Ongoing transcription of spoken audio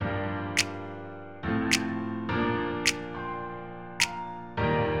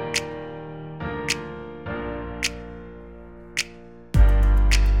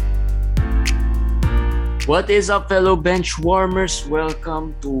What is up, fellow bench warmers?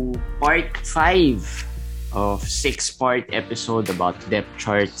 Welcome to part 5 of 6-part episode about depth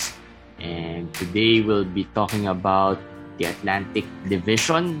charts. And today we'll be talking about the Atlantic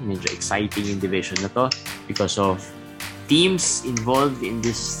Division. Medyo exciting yung division na to because of teams involved in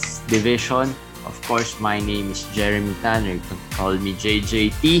this division. Of course, my name is Jeremy Tanner. You can call me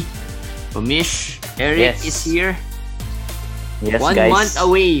JJT. Umish, Eric is here. Yes, One guys. month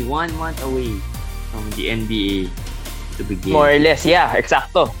away from the NBA to begin. More or less, yeah,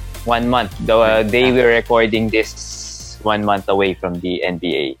 exacto. 1 month. The day we're recording this, 1 month away from the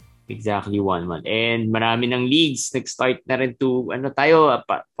NBA. Exactly 1 month. And marami ng leagues. Nag-start na rin to,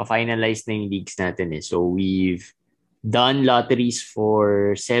 pa-finalize na yung leagues natin eh. So we've done lotteries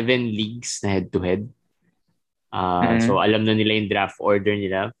for 7 leagues na head-to-head. So alam na nila yung draft order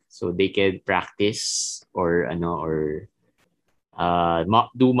nila. So they can practice or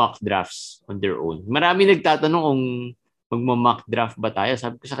do mock drafts on their own. Marami nagtatanong kung magma-mock draft ba tayo.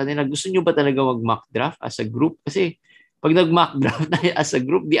 Sabi ko sa kanila, gusto nyo ba talaga mag-mock draft as a group? Kasi pag nag-mock draft tayo as a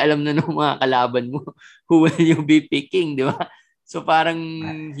group, di alam na ng mga kalaban mo who will you be picking, di ba? So parang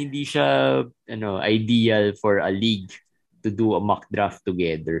hindi siya ideal for a league to do a mock draft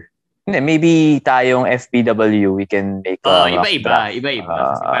together. Maybe tayong FPW, we can make a iba-iba.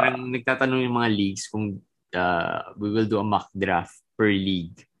 Kasi parang nagtatanong yung mga leagues kung we will do a mock draft per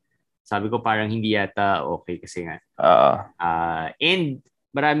league. Sabi ko parang hindi yata okay kasi nga. And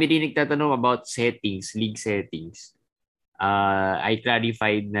marami rin nagtatanong about settings, league settings. I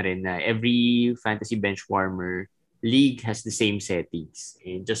clarified na rin na every fantasy benchwarmer league has the same settings.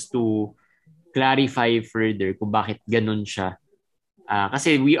 And just to clarify further kung bakit ganun siya.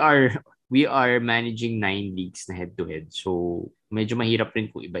 Kasi we are managing 9 leagues na head-to-head. So medyo mahirap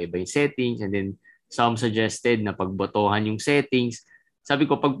rin kung iba-iba yung settings, and then some suggested na pagbotohan yung settings. Sabi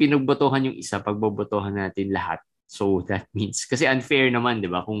ko, pag pinagbotohan yung isa, pagbobotohan natin lahat. So that means, kasi unfair naman, di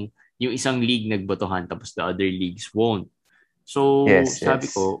ba? Kung yung isang league nagbotohan tapos the other leagues won't. So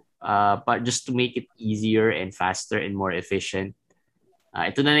sabi ko, just to make it easier and faster and more efficient,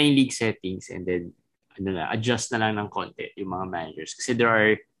 ito na yung league settings, and then adjust na lang ng konti yung mga managers. Kasi there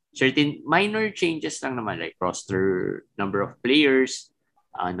are certain minor changes lang naman, like roster number of players,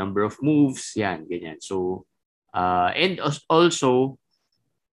 number of moves, yan, ganyan. So, and also,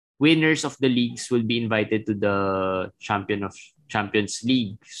 winners of the leagues will be invited to the Champions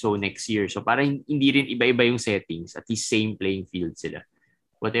League, so next year. So, parang hindi rin iba-iba yung settings, at least same playing field sila.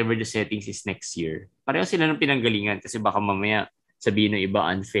 Whatever the settings is next year. Pareho sila ng pinanggalingan kasi baka mamaya sabihin ng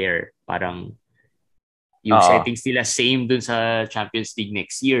iba unfair. Parang yung settings nila same dun sa Champions League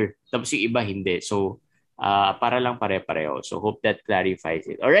next year. Tapos yung iba hindi. So, para lang pare-pareho. So hope that clarifies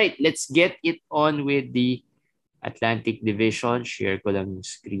it. All right, let's get it on with the Atlantic Division. Share ko lang yung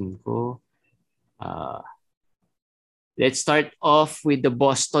screen ko. Let's start off with the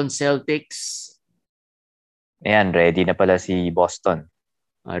Boston Celtics. Ayan, ready na pala si Boston.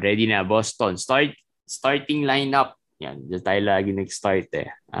 Ready na, Boston. Starting lineup. Yan, dyan tayo lagi nag-start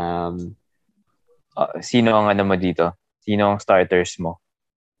eh. Sino ang mo dito? Sino ang starters mo?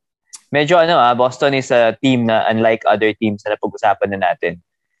 Medyo Boston is a team na unlike other teams na napag-usapan na natin.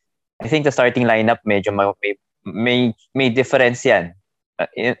 I think the starting lineup medyo may difference yan.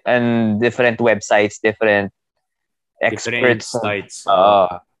 And different websites, different experts. Different starts.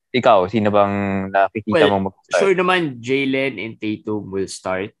 Ikaw, sino bang nakikita mong mag-start? Sure naman, Jalen and Tatum will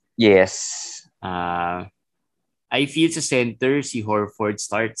start. Yes. I feel sa center, si Horford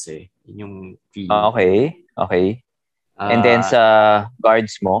starts eh. Yun yung feeling. Okay. And then sa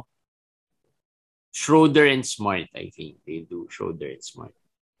guards mo? Schroeder and Smart, I think. They do Schroeder and Smart.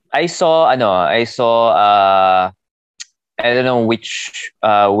 I saw I don't know which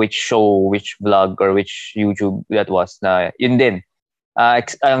show, which vlog or which YouTube that was na yun din.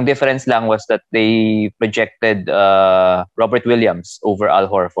 Ang difference lang was that they projected Robert Williams over Al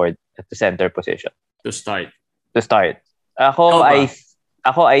Horford at the center position. To start.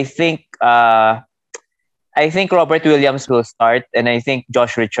 I think Robert Williams will start, and I think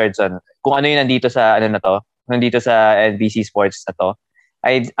Josh Richardson, kung ano yung nandito sa NBC Sports na to,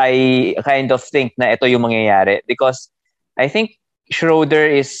 I kind of think na ito yung mangyayari because I think Schroeder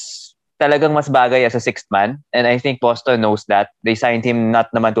is talagang mas bagay as a sixth man, and I think Boston knows that. They signed him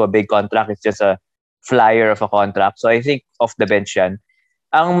not naman to a big contract, it's just a flyer of a contract. So I think off the bench yan.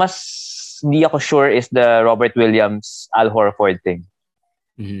 Ang mas hindi ako sure is the Robert Williams Al Horford thing.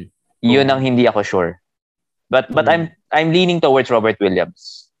 Mm-hmm. Yun ang hindi ako sure. But I'm leaning towards Robert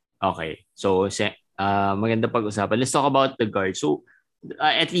Williams. Okay. So maganda pag-usapan. Let's talk about the guard. So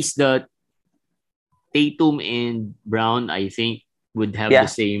at least the Tatum and Brown, I think, would have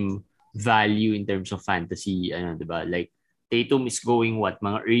the same value in terms of fantasy, diba? Like, Tatum is going what?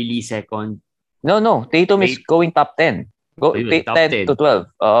 Mga early second? No. Tatum is going top 10. Top 10 to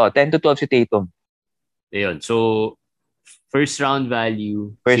 12. 10 to 12 si Tatum. Ayun. So, first round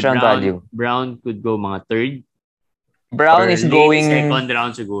value. Brown could go mga third. Brown is going second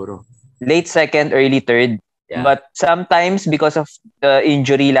round siguro. Late second, early third. Yeah. But sometimes because of the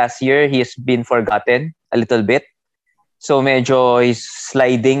injury last year, he's been forgotten a little bit. So medyo he's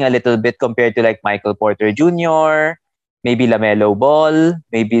sliding a little bit compared to like Michael Porter Jr., maybe LaMelo Ball,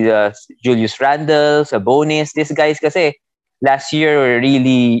 maybe Julius Randle, Sabonis. These guys kasi last year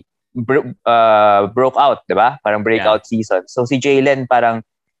really broke out, diba? Parang breakout season. So si Jalen parang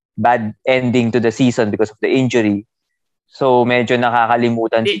bad ending to the season because of the injury. So medyo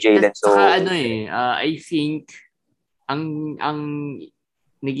nakakalimutan si Jalen. So I think ang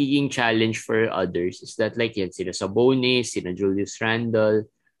nagiging challenge for others is that like yan, sila Sabonis, sila Julius Randle,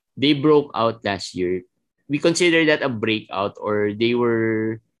 they broke out last year. We consider that a breakout or they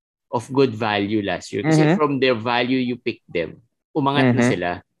were of good value last year kasi from their value you pick them. Umangat na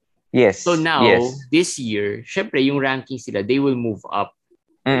sila. Yes. So now, this year, syempre yung rankings sila, they will move up.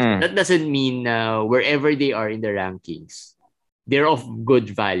 That doesn't mean wherever they are in the rankings, they're of good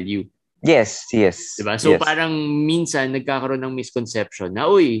value. Yes. Diba? So parang minsan nagkakaroon ng misconception na,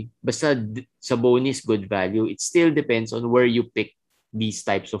 basta Sabonis good value. It still depends on where you pick these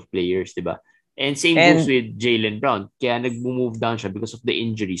types of players, diba? And same goes with Jaylen Brown. Kaya nag-move down siya because of the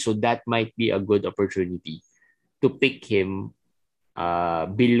injury. So that might be a good opportunity to pick him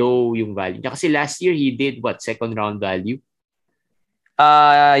below yung value. Kasi last year he did second round value?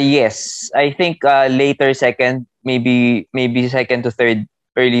 Yes. I think later second, maybe second to third,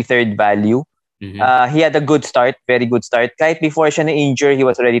 early third value. He had a good start, very good start. Kahit before siya na-injure, he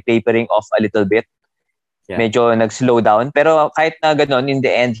was already tapering off a little bit. Yeah. Medyo nag-slow down. Pero kahit na ganun, in the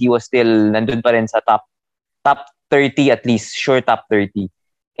end, he was still nandun pa rin sa top 30 at least. Sure, top 30.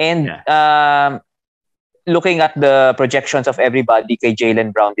 And looking at the projections of everybody kay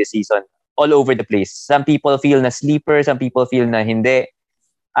Jaylen Brown this season, all over the place. Some people feel na sleeper, some people feel na hindi.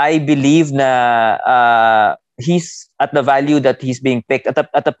 I believe na he's at the value that he's being picked, at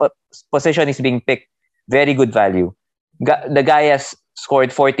the position he's being picked, very good value. The guy has scored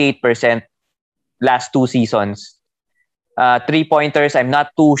 48% last 2 seasons. 3-pointers, I'm not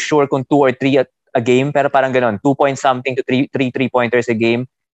too sure kung 2 or 3 a game, pero parang ganon, 2 point something to 3 3-pointers a game.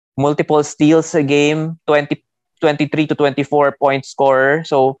 Multiple steals a game, 23 to 24 point scorer.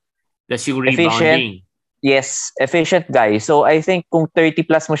 So, that's yung rebounding. Yes, efficient guy. So, I think kung 30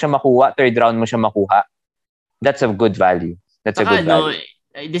 plus mo siya makuha, third round mo siya makuha, that's a good value. That's a good value.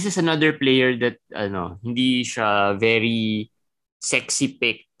 This is another player that hindi siya very sexy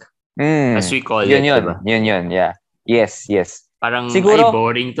pick. As we call it. Yun. Yeah. Yes. Parang siguro,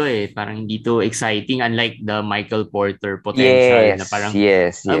 boring to eh. Parang hindi to exciting unlike the Michael Porter potential na parang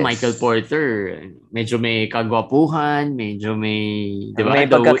Michael Porter medyo may kagwapuhan, medyo may diba? May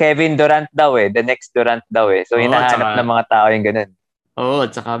pagka Kevin Durant daw eh. The next Durant daw eh. So hinahanap ng mga tao yung ganun.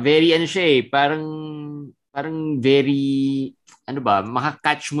 Tsaka very parang very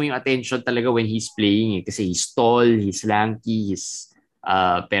makakatch mo yung attention talaga when he's playing eh. Kasi he's tall, he's lanky,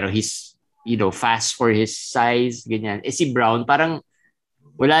 pero he's fast for his size, ganyan. Si Brown, parang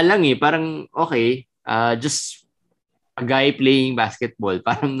wala lang eh. Parang, okay, just a guy playing basketball.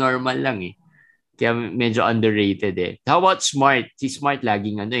 Parang normal lang eh. Kaya medyo underrated eh. How about Smart? Si Smart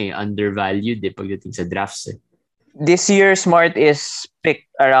laging undervalued eh pagdating sa drafts eh. This year, Smart is picked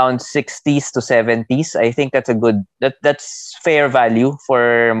around 60s to 70s. I think that's that's fair value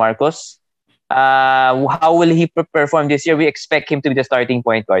for Marcos. How will he perform this year? We expect him to be the starting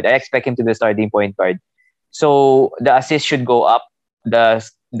point guard. I expect him to be the starting point guard. So the assists should go up. The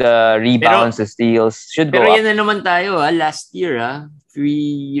rebounds, the steals should go up. Pero yan na naman tayo last year if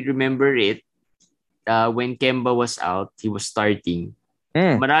we remember it, when Kemba was out, he was starting.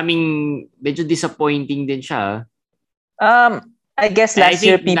 Maraming medyo disappointing din siya. I guess last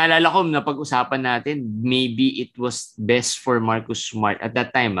year naalala ko na pag-usapan natin, maybe it was best for Marcus Smart at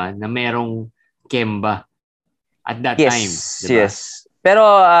that time na merong Kemba at that time. Diba? Yes. Pero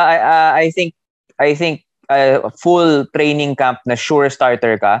I think full training camp na sure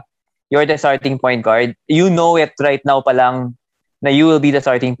starter ka, you're the starting point guard. You know it right now pa lang na you will be the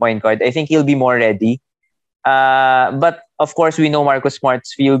starting point guard. I think he'll be more ready. But of course, we know Marcus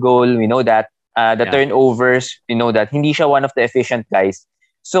Smart's field goal. We know that. The turnovers, we know that. Hindi siya one of the efficient guys.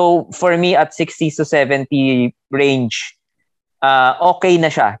 So for me, at 60 to 70 range, okay na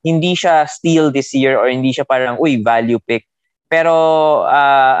siya. Hindi siya steal this year or hindi siya parang, value pick. Pero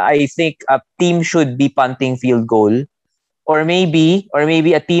I think a team should be punting field goal Or maybe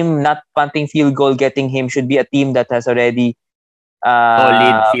a team not punting field goal getting him should be a team that has already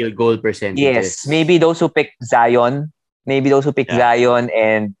solid field goal percentages. Yes, maybe those who pick Zion, Zion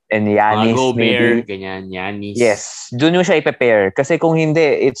and Giannis, Gobert, maybe. Ganyan, Giannis. Yes, dun yung siya i-prepare. Kasi kung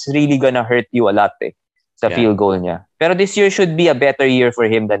hindi, it's really gonna hurt you a lot sa field goal niya. Pero this year should be a better year for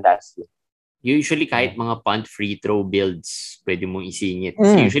him than last year. Usually kahit mga punt free throw builds, pwede mong isingit.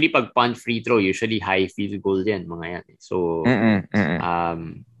 So usually pag punt free throw, usually high field goal yan, mga yan. So,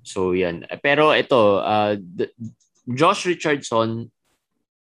 so yan. Pero ito, Josh Richardson,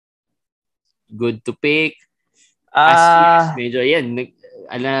 good to pick. As years, medyo yan.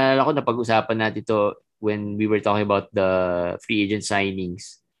 Alala ko na pag-usapan natin ito when we were talking about the free agent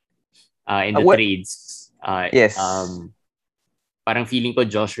signings and the trades. Yes. Parang feeling ko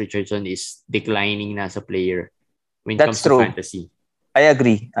Josh Richardson is declining na as a player when it comes to fantasy. I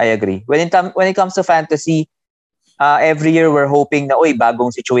agree. When it comes to fantasy, every year we're hoping na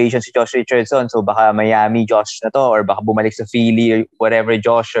bagong situation si Josh Richardson, so baka Miami Josh na to or baka bumalik sa Philly or whatever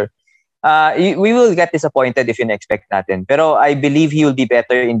Josh or we will get disappointed if in-expect natin. Pero I believe he will be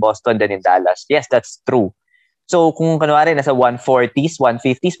better in Boston than in Dallas. Yes, that's true. So kung kanwari nasa 140s,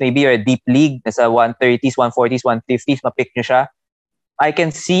 150s, maybe you're a deep league, nasa 130s, 140s, 150s, mapick nyo siya. I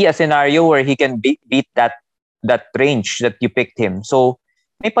can see a scenario where he can beat that range that you picked him. So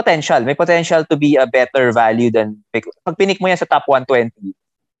may potential to be a better value than pag pinik mo yan sa top 120,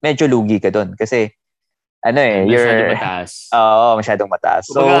 medyo lugi ka doon kasi masyadong mataas. Masyadong mataas.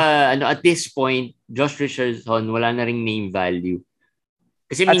 So at this point, Josh Richardson wala na ring name value.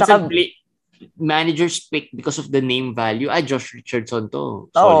 Kasi minsan managers pick because of the name value. Josh Richardson to.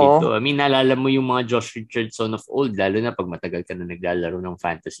 Solid to. I mean, naalala mo yung mga Josh Richardson of old, lalo na pag matagal ka na naglalaro ng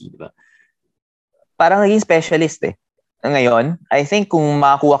fantasy, di ba? Parang naging specialist Ngayon, I think kung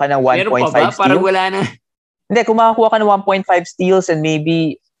makakuha ka ng 1.5 steals. Parang wala na. Hindi, kung makakuha ka ng 1.5 steals and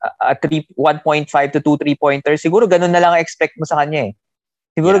maybe 1.5 to 2 3-pointers, siguro ganun na lang expect mo sa kanya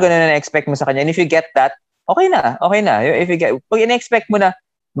Siguro ganun na expect mo sa kanya. And if you get that, okay na. If you get, pag in-expect mo na,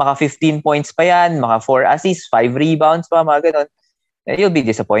 maka 15 points pa yan, maka 4 assists, 5 rebounds pa, mga ganun, you'll be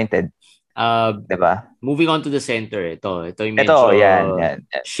disappointed. Diba? Moving on to the center, ito yung medyo yan.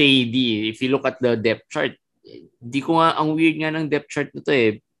 Shady. If you look at the depth chart, ang weird nga ng depth chart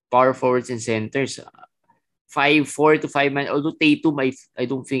nito power forwards and centers. 4 to 5 man. Although Tatum, I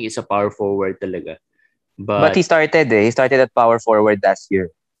don't think is a power forward talaga. But he started He started at power forward last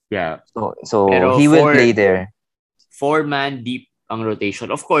year. Yeah. So he will play there. 4-man deep ang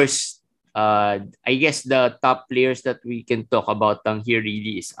rotation. Of course, I guess the top players that we can talk about here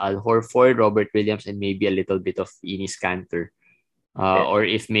really is Al Horford, Robert Williams, and maybe a little bit of Enes Kanter. Or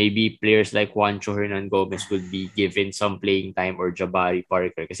if maybe players like Juancho Hernan-Gomez will be given some playing time or Jabari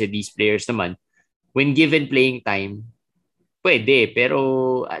Parker. Kasi these players naman, when given playing time, pwede.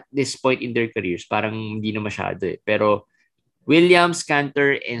 Pero at this point in their careers, parang hindi na masyado Pero Williams,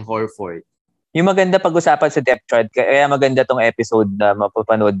 Kanter, and Horford, yung maganda pag-usapan sa depth chart, kaya maganda tong episode na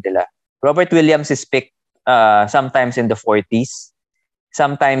mapapanood nila. Robert Williams is picked sometimes in the 40s,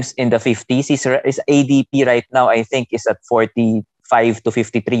 sometimes in the 50s. His ADP right now, I think, is at 45 to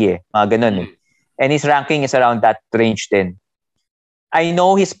 53 mga ganun And his ranking is around that range din. I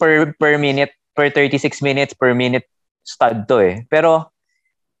know his per minute, per 36 minutes per minute stud to Pero,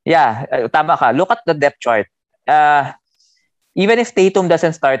 tama ka. Look at the depth chart. Even if Tatum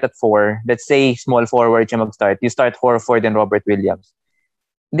doesn't start at 4, let's say small forward siya mag-start, you start Horford and Robert Williams.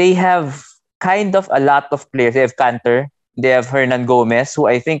 They have kind of a lot of players. They have Kanter, they have Hernan-Gomez, who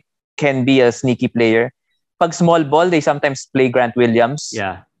I think can be a sneaky player. Pag small ball, they sometimes play Grant Williams.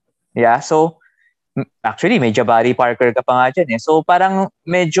 Yeah, so actually, may Jabari Parker ka pa nga dyan So parang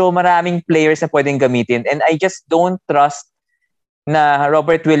medyo maraming players na pwedeng gamitin. And I just don't trust na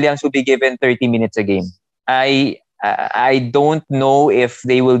Robert Williams will be given 30 minutes a game. I don't know if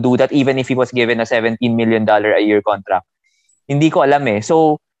they will do that even if he was given a $17 million a year contract. Hindi ko alam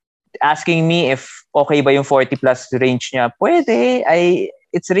So, asking me if okay ba yung 40 plus range niya, pwede.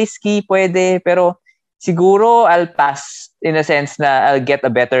 It's risky, pwede. Pero siguro I'll pass in a sense na I'll get a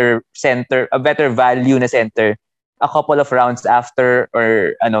better center, a better value na center a couple of rounds after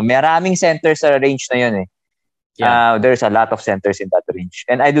or maraming centers sa range na yun There's a lot of centers in that range.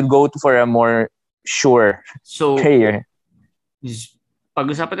 And I would go for a more sure player.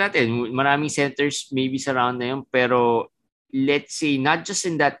 Pag-usapan natin, maraming centers maybe sa round na yun, pero let's say, not just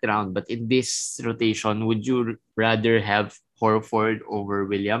in that round, but in this rotation, would you rather have Horford over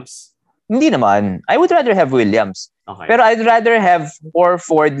Williams? Hindi naman. I would rather have Williams. Okay. Pero I'd rather have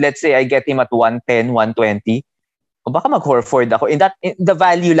Horford, let's say I get him at 110, 120. baka mag-Horford ako. In the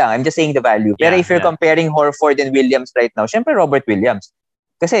value lang. I'm just saying the value. Pero if you're comparing Horford and Williams right now, syempre Robert Williams.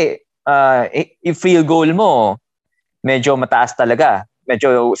 Kasi if field goal mo, medyo mataas talaga.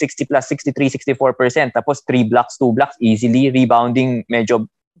 Medyo 60 plus 63, 64%. Tapos 3 blocks, 2 blocks, easily. Rebounding, medyo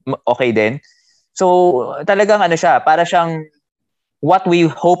okay din. So, talagang siya, para siyang what we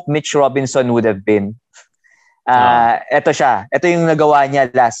hope Mitch Robinson would have been. Ito siya. Ito yung nagawa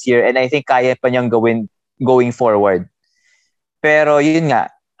niya last year and I think kaya pa niyang gawin going forward. Pero yun nga,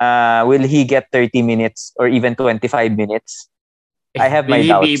 will he get 30 minutes or even 25 minutes? I have my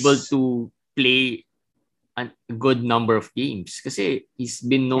doubts. Will he be able to play a good number of games? Kasi he's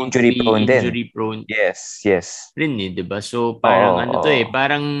been known to be injury prone. Yes. Rin diba? So parang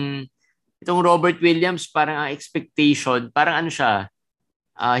parang itong Robert Williams, parang ang expectation, parang siya,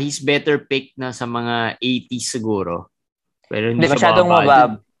 he's better pick na sa mga 80s siguro. Pero hindi masyadong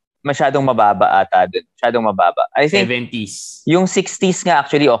mababa ata dun. Masyadong mababa. I think 70s. Yung 60s nga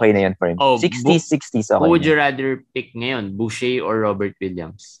actually okay na yun for him. 60s okay. Who would you rather pick ngayon? Boucher or Robert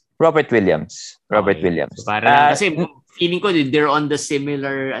Williams? Robert Williams. So, parang kasi feeling ko they're on the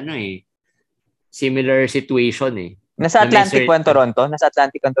similar similar situation eh. Nasa Atlantic ang Toronto? Nasa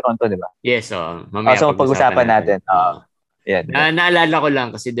Atlantic ang Toronto, di ba? Yes, mamaya so pag-usapan natin. Naalala ko lang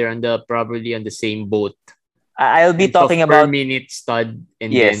kasi they're probably on the same boat. I'll be talking about per minute stud and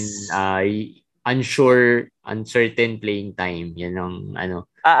then uncertain playing time. Yan ang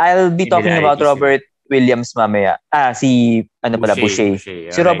I'll be talking about Robert Williams mamaya. Boucher.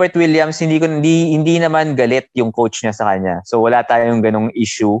 Si Robert Williams hindi naman galit yung coach niya sa kanya. So wala tayong ganong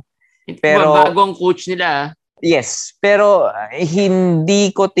issue. Pero bagong coach nila. Yes, pero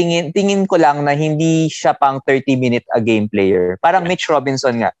hindi ko tingin ko lang na hindi siya pang 30-minute a game player. Parang Mitch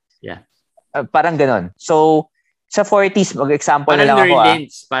Robinson nga. Yeah. Parang ganon. So, sa 40s, mag-example na lang ako.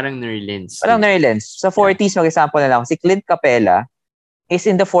 Parang Nerlens. Sa 40s, mag-example na lang ako. Si Clint Capela is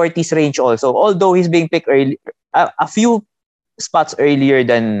in the 40s range also. Although he's being picked early, a few spots earlier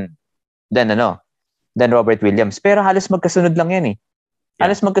than Robert Williams. Pero halos magkasunod lang yan eh.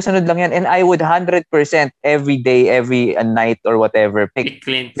 Halos magkasunod lang yan. And I would 100% every day, every night or whatever, pick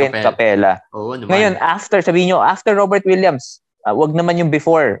Clint Capela. Oo naman. Ngayon, after Robert Williams, wag naman yung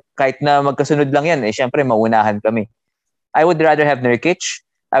before. Kahit na magkasunod lang yan, syempre maunahan kami. I would rather have Nurkic.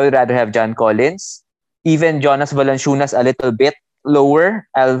 I would rather have John Collins. Even Jonas Valanciunas a little bit lower.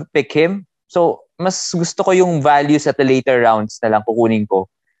 I'll pick him. So, mas gusto ko yung values at the later rounds na lang kukunin ko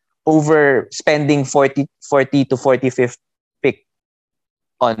over spending 40 to 45th pick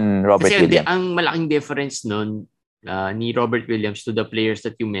on Robert Williams. Kasi ang malaking difference nun ni Robert Williams to the players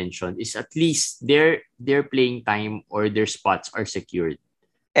that you mentioned is at least their playing time or their spots are secured.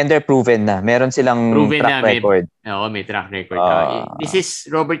 And they're proven na. Meron silang track record. May track record. This is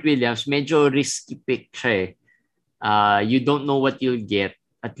Robert Williams. Medyo risky pick siya eh. You don't know what you'll get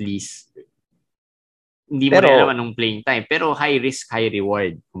at least. Hindi mo rin alam anong playing time. Pero high risk, high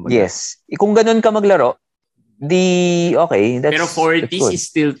reward. Kumbaga. Yes. Kung ganun ka maglaro, okay. Pero 40s is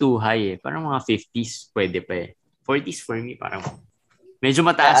still too high eh. Parang mga 50s pwede pa eh. 40s for me parang medyo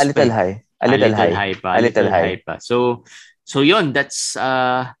mataas a little high. A little high pa. So yun, that's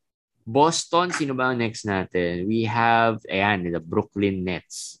Boston. Sino ba ang next natin? We have the Brooklyn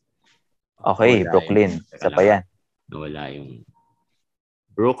Nets. Okay, Brooklyn. Isa pa yan. Wala yung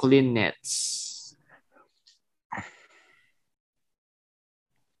Brooklyn Nets.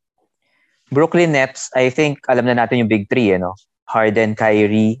 Brooklyn Nets, I think alam na natin yung big three, Harden,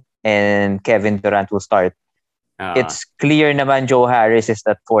 Kyrie, and Kevin Durant will start. It's clear naman Joe Harris is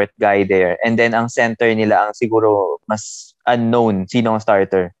that fourth guy there. And then ang center nila ang siguro mas unknown. Sino ang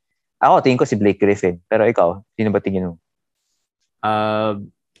starter? Ako, tingin ko si Blake Griffin. Pero ikaw, sino ba tingin mo?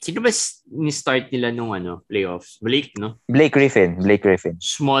 Sino ba ni-start nila nung playoffs? Blake, no? Blake Griffin.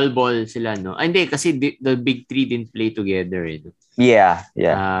 Small ball sila, no? Hindi, kasi the big three didn't play together. Yeah.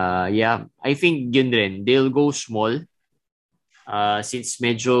 I think yun rin. They'll go small. Since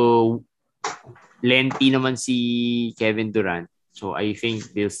medyo lengthy naman si Kevin Durant. So I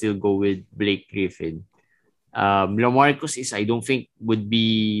think they'll still go with Blake Griffin. LaMarcus I don't think would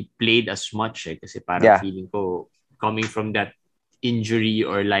be played as much kasi parang feeling ko coming from that injury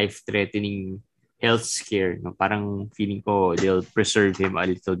or life-threatening health scare, parang feeling ko they'll preserve him a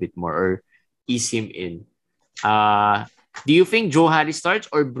little bit more or ease him in. Do you think Joe Harris starts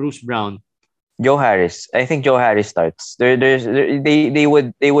or Bruce Brown? Joe Harris. I think Joe Harris starts. They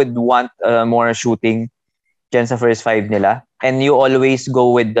would want more shooting dyan sa first five nila. And you always go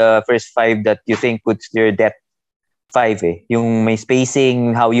with the first five that you think puts your depth five eh. Yung may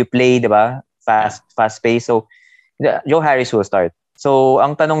spacing, how you play, diba? Fast pace. So, Joe Harris will start. So,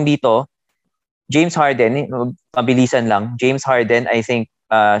 ang tanong dito, James Harden, mabilisan lang. James Harden, I think,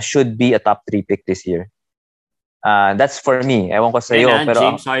 should be a top 3 pick this year. That's for me. Ewan ko sa'yo. Pero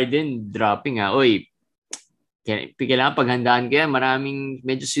James Harden dropping Oy, kailangan paghandaan kaya maraming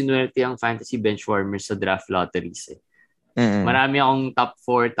medyo sinuwerte ang fantasy benchwarmers sa draft lotteries Marami akong top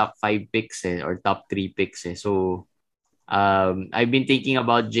 4, top 5 picks or top 3 picks So I've been thinking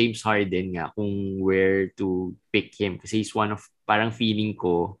about James Harden nga kung where to pick him kasi he's one of parang feeling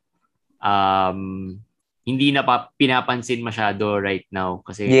ko hindi na pinapansin masyado right now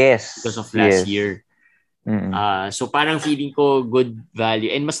kasi because of last year. So parang feeling ko good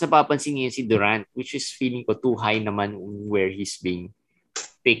value and mas napapansin niya si Durant which is feeling ko too high naman where he's being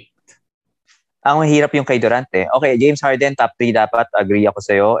picked. Ang mahirap yung kay Durant Okay, James Harden top 3 dapat, agree ako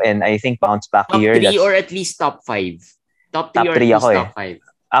sa'yo, and I think bounce back top here. Top 3 or at least top 5. Top 3 or at least top 5.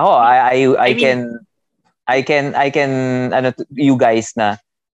 Ako, I can you guys na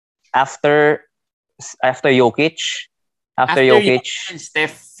after Jokic After Jokic and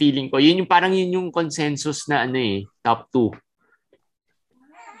Steph, feeling ko yun yung consensus na top 2.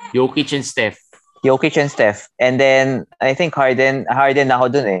 Jokic and Steph. And then I think Harden ako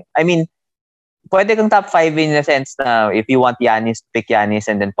dun I mean, pwede kang top 5 in the sense na if you want Giannis, pick Giannis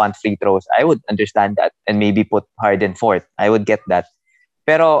and then punt free throws. I would understand that and maybe put Harden fourth. I would get that.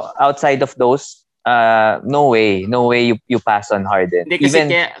 Pero outside of those, no way you pass on Harden. Hindi, kasi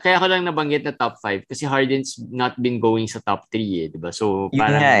kaya ko lang nabanggit na top 5 kasi Harden's not been going sa top 3 diba? So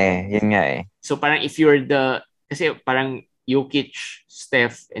parang yun nga So parang if you're kasi parang Jokic,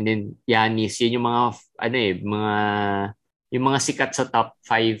 Steph and then Giannis, yun yung mga yung mga sikat sa top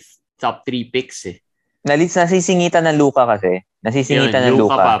 5, top 3 picks Nasisingitan ng Luka kasi. Nasisingitan ng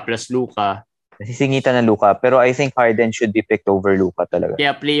Luka. Luka pa plus Luka. Nasisingitan ng Luka, pero I think Harden should be picked over Luka talaga.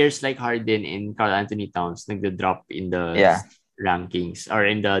 Yeah, players like Harden and Karl Anthony Towns nagda-drop in the rankings or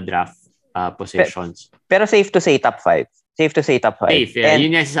in the draft positions. Pero safe to say top 5. Safe to say top 5. Safe, yeah.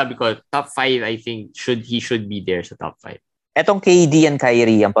 Yun yung sabi ko, top 5 I think he should be there sa top 5. Etong KD and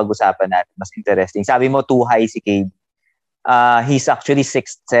Kyrie ang pag-usapan natin, mas interesting. Sabi mo too high si KD. He's actually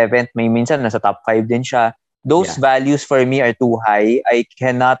 6th, 7th, may minsan nasa top 5 din siya. Those values for me are too high.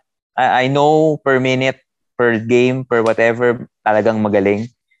 I know per minute, per game, per whatever, talagang magaling.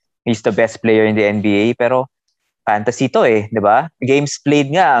 He's the best player in the NBA. Pero fantasy to di ba? Games played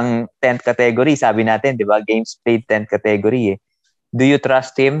nga ang 10th category, sabi natin, di ba? Games played 10th category Do you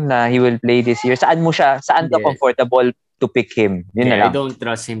trust him na he will play this year? Saan ka comfortable to pick him? Yun na lang. I don't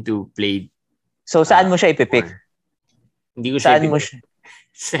trust him to play. So saan mo siya ipipick? Hindi ko siya ipipick.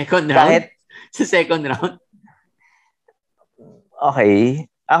 Second round? Sa second round? Okay.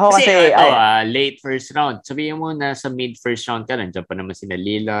 Ako kasi late first round. Sabihin mo na sa mid first round ka, nandiyan pa naman sina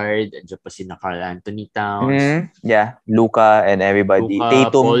Lillard, nandiyan pa sina Karl Anthony Towns. Yeah, Luka and everybody.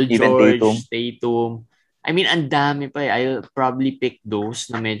 Tatum, Paul George, even Tatum. I mean, ang dami pa I'll probably pick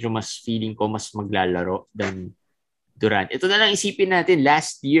those na medyo mas feeling ko mas maglalaro than Durant. Ito na lang isipin natin,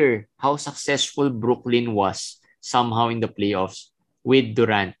 last year, how successful Brooklyn was somehow in the playoffs with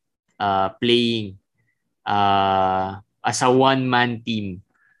Durant playing as a one-man team.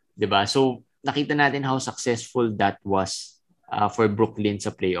 Diba? So, nakita natin how successful that was for Brooklyn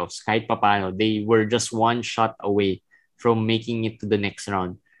sa playoffs. Kahit papano, they were just one shot away from making it to the next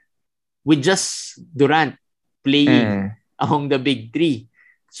round. With just Durant playing among the big three.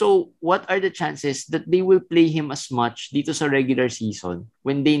 So, what are the chances that they will play him as much dito sa regular season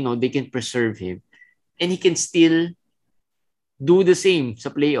when they know they can preserve him and he can still do the same sa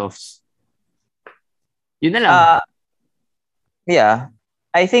playoffs? Yun na lang. Yeah.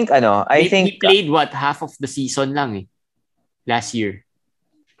 I think he played half of the season lang last year.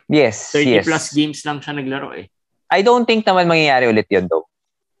 Yes. 30 plus games lang siya naglaro I don't think naman mangyayari ulit yun though.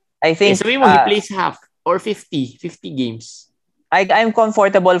 I think sabihin mo he plays half or 50 games. I'm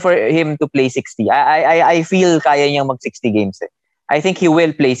comfortable for him to play 60. I feel kaya niyang mag 60 games. I think he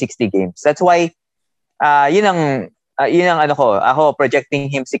will play 60 games. That's why yun ang ako projecting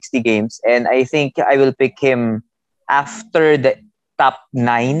him 60 games and I think I will pick him after the top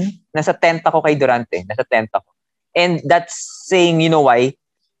 9. Nasa 10th ako kay Durant Nasa 10th ako. And that's saying, you know why?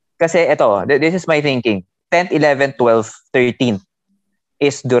 Kasi this is my thinking. 10th, 11th, 12th, 13th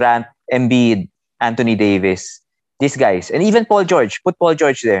is Durant, Embiid, Anthony Davis. These guys. And even Paul George. Put Paul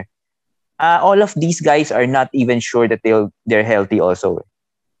George there. All of these guys are not even sure that they're healthy also.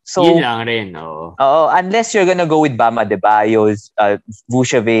 So, yun lang rin, unless you're gonna go with Bam Adebayo,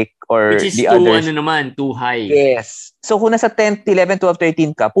 Vucevic, or which is the others. Too high. Yes. So, kung nasa 10th, 11th, 12th,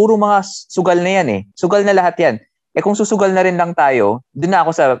 13th ka, puro mga sugal na yan Sugal na lahat yan. kung susugal na rin lang tayo, doon na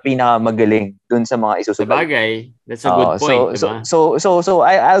ako sa pinakamagaling doon sa mga isusugal. Sabagay, that's a good point, diba? So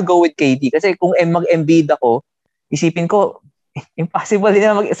I'll go with KD kasi kung mag-Embiid ako, isipin ko impossible din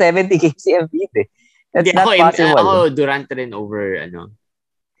na mag 70 games si Embiid eh. That's not possible. Ako Durant rin over and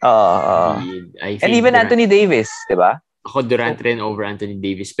even Durant. Anthony Davis, diba? Ako Durant rin over Anthony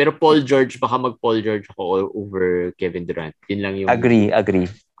Davis. Pero Paul George, baka mag-Paul George ako over Kevin Durant. Yun lang yung... Agree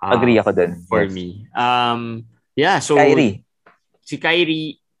ako dun. For me. So... Kyrie. Si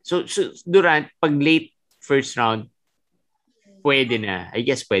Kyrie, so Durant, pag late first round, pwede na. I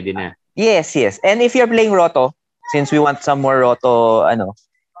guess pwede na. Yes. And if you're playing Roto, since we want some more Roto,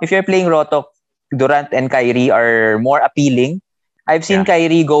 if you're playing Roto, Durant and Kyrie are more appealing. I've seen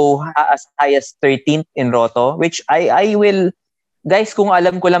Kyrie go as high as 13th in Roto, which I will, guys, kung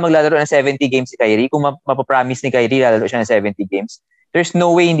alam ko lang maglalaro ng 70 games si Kyrie, kung mapapromise ni Kyrie lalaro siya ng 70 games, there's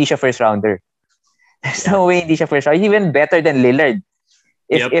no way hindi siya first rounder. There's no way hindi siya first rounder. Even better than Lillard.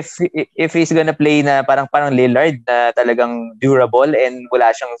 If he's gonna play na parang Lillard na talagang durable and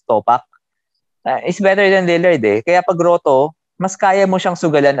wala siyang topak, it's better than Lillard eh. Kaya pag Roto, mas kaya mo siyang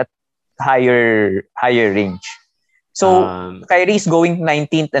sugalan at higher range. So Kyrie's going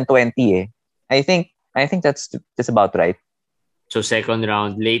 19th and 20 eh. I think that's about right. So second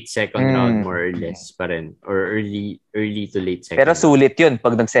round, late second round more or less pa rin. Or early to late second. Pero sulit 'yun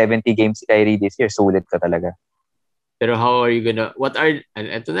pag nag-70 games si Kyrie this year, sulit ka talaga. Pero how are you gonna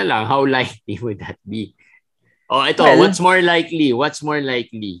ito na lang, how likely would that be? What's more likely?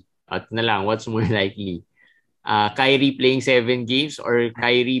 At na lang, what's more likely? Kyrie playing 7 games or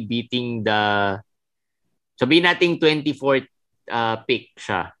Kyrie beating sabihin nating 24th pick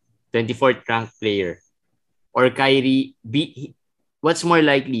siya. 24th ranked player. Or Kyrie, what's more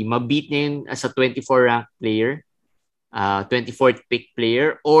likely? Mabeat niya yun as a 24 ranked player, 24th pick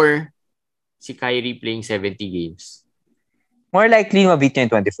player, or si Kyrie playing 70 games? More likely mabeat niya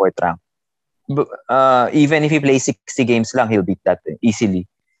yung 24th rank. Even if he plays 60 games lang, he'll beat that easily.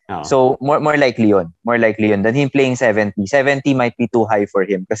 Oh. So, more likely yun. More likely yun than him playing 70. 70 might be too high for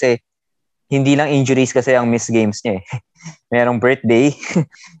him kasi hindi lang injuries kasi ang miss games niya eh. Merong birthday,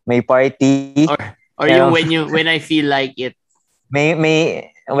 may party. Or yung when I feel like it.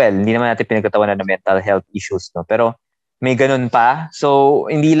 Well, hindi naman natin pinagkatawanan ng mental health issues, no? Pero may ganun pa. So,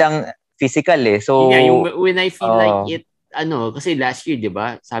 hindi lang physical eh. So, when I feel like it, kasi last year, di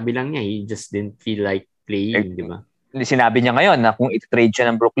ba? Sabi lang niya, he just didn't feel like playing, di ba? Sinabi niya ngayon na kung i-trade siya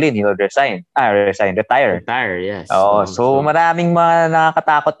ng Brooklyn, he'll retire. Retire, yes. So maraming mga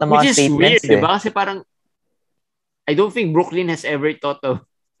nakakatakot na mga statements. Which is weird, diba? Kasi parang, I don't think Brooklyn has ever thought of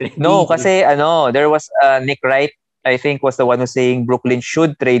trading. No, kasi there was Nick Wright, I think, was the one who's saying Brooklyn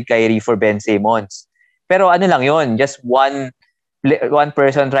should trade Kyrie for Ben Simmons. Pero lang yun, just one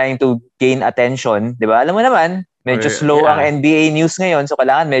person trying to gain attention, di ba? Alam mo naman, medyo slow ang NBA news ngayon, so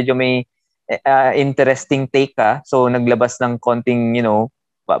kailangan medyo may interesting take ka. So, naglabas ng konting,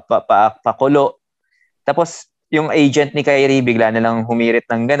 pakulo. Tapos, yung agent ni Kyrie, bigla na lang humirit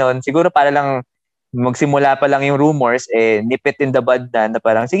ng ganon. Siguro para lang magsimula pa lang yung rumors, nip it in the bud na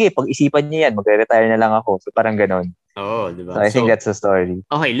parang, sige, pag-isipan niya yan, magre-retire na lang ako. So, parang ganon. Diba? So, I think that's the story.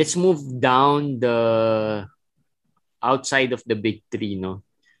 Okay, let's move down the outside of the big three, no?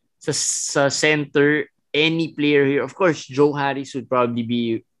 Sa center, any player here, of course, Joe Harris would probably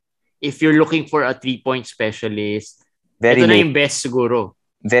be, if you're looking for a 3-point specialist, ito na yung best siguro.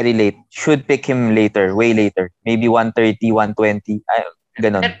 Very late. Should pick him later, way later. Maybe 130, 120.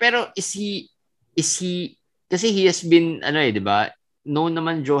 Ganon. Pero is he, kasi he has been, di ba? Known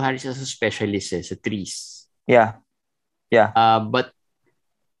naman Joe Harris as a specialist sa threes. Yeah. But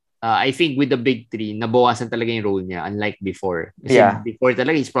I think with the big three, nabawasan talaga yung role niya, unlike before. Kasi before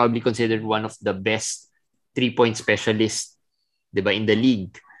talaga, he's probably considered one of the best 3-point specialists, di ba, in the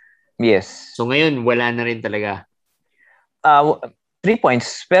league. Yes. So ngayon, wala na rin talaga. 3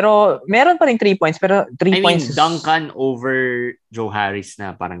 points. Pero meron pa rin 3 points. Pero 3 points... Duncan over Joe Harris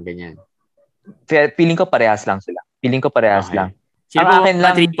na parang ganyan. Feeling ko parehas lang sila. Lang. Sino ang akin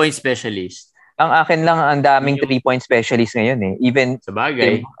lang 3-point specialist? Ang akin lang, ang daming 3-point specialist ngayon eh. Even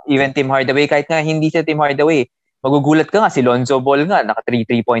Tim Hardaway. Kahit nga hindi siya Tim Hardaway. Magugulat ka nga, si Lonzo Ball nga. Naka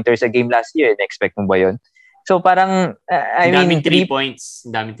 3-pointers sa game last year. Na-expect mo ba yun? So parang, daming 3 points.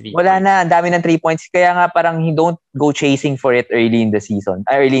 Wala na, ang dami ng 3 points. Kaya nga parang don't go chasing for it early in the season,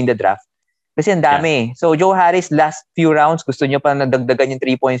 early in the draft. Kasi ang dami. So Joe Harris, last few rounds, gusto nyo pa nadagdagan yung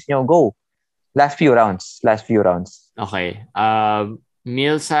 3 points nyo, go. Last few rounds. Okay.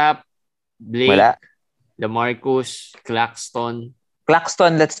 Millsap, Blake, wala. LaMarcus, Claxton.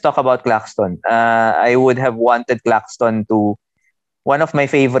 Let's talk about Claxton. I would have wanted Claxton to, one of my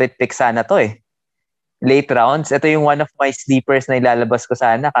favorite picks sana to eh. late rounds. Ito yung one of my sleepers na ilalabas ko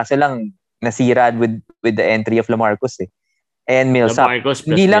sana. Kaso lang, nasira with the entry of LaMarcus eh. And Millsap.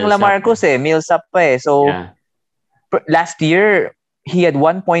 Hindi lang LaMarcus eh. Millsap pa eh. So, last year, he had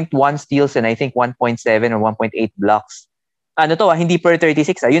 1.1 steals and I think 1.7 or 1.8 blocks. Ano to hindi per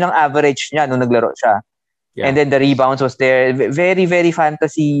 36. Yun ang average niya nung naglaro siya. Yeah. And then the rebounds was there. Very, very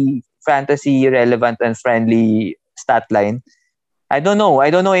fantasy relevant and friendly stat line. I don't know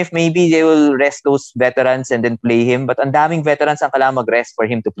if maybe they will rest those veterans and then play him. But ang daming veterans ang kailangan mag-rest for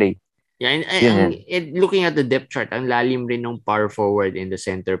him to play. Yeah, and looking at the depth chart, ang lalim rin ng power forward in the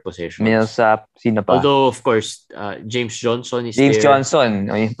center position. Millsap, sino pa? Although, of course, James Johnson is James there. Johnson.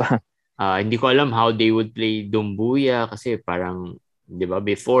 Ayun pa. Hindi ko alam how they would play Doumbouya kasi parang, di ba,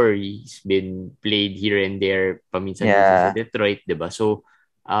 before he's been played here and there paminsan sa Detroit, di ba? So,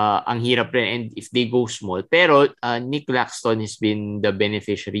 ang hirap rin and if they go small. Pero, Nick Claxton has been the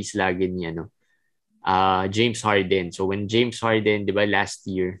beneficiaries lagi ni James Harden. So, when James Harden, di ba, last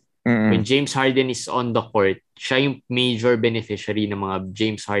year, when James Harden is on the court, siya yung major beneficiary ng mga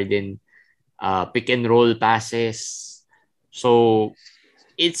James Harden pick and roll passes. So,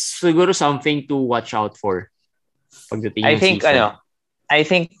 it's siguro something to watch out for pagdating ng season. I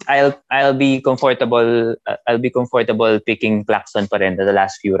think I'll be comfortable picking Claxton pa rin the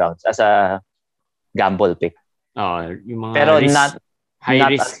last few rounds as a gamble pick. Yung mga pero risk, high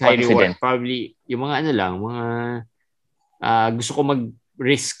risk, high confident. reward. Probably yung mga mga gusto ko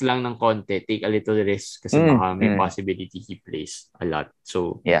mag-risk lang ng konti, take a little risk kasi baka may possibility he plays a lot.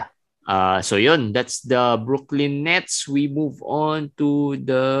 So yeah. So yun, that's the Brooklyn Nets. We move on to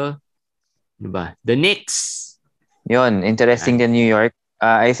the Knicks. Yun, interesting the New York.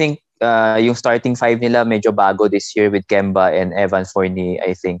 I think yung starting five nila medyo bago this year with Kemba and Evan Fournier,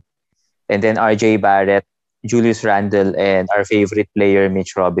 I think. And then RJ Barrett, Julius Randle, and our favorite player,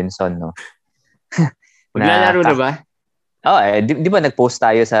 Mitch Robinson. No? Maglalaro na ba? Di ba nag-post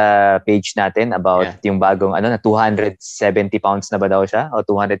tayo sa page natin about yung bagong na 270 pounds na ba daw siya? O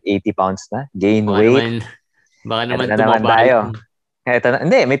 280 pounds na? Gain weight. Baka naman tumaba.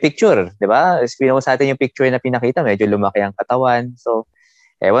 Hindi, may picture. Di ba? Pinost sa atin yung picture na pinakita. Medyo lumaki ang katawan. So,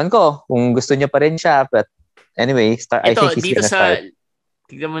 ewan ko kung gusto niya pa rin siya. But anyway, I think he's gonna start.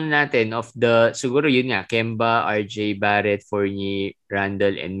 Tignan muna natin siguro yun nga, Kemba, RJ Barrett, Fournier,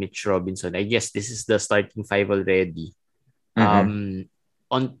 Randle, and Mitch Robinson. I guess this is the starting five already.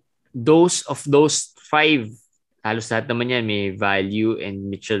 On those five, halos lahat naman yan may value and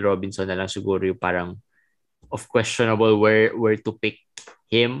Mitchell Robinson na lang siguro yung parang of questionable where to pick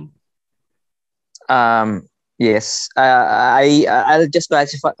him. Yes. I'll just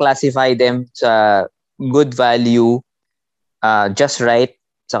classify them sa good value, just right,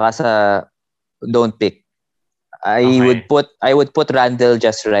 saka sa don't pick. I would put Randle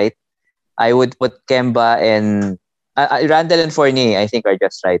just right. I would put Kemba and Randle and Fournier, I think, are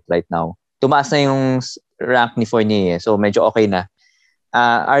just right now. Tumaas na yung rank ni Fournier, so medyo okay na.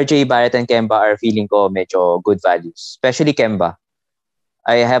 RJ Barrett and Kemba are feeling ko medyo good values. Especially Kemba.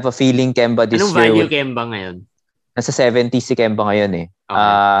 I have a feeling Kemba this year. Anong value Kemba ngayon? Nasa 70 si Kemba ngayon eh.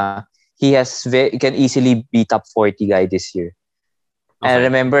 Okay. He can easily be top 40 guy this year. Okay. And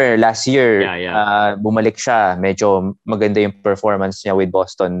remember, last year, bumalik siya. Medyo maganda yung performance niya with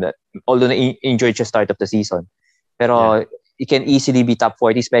Boston. Although injured siya start of the season. Pero he can easily be top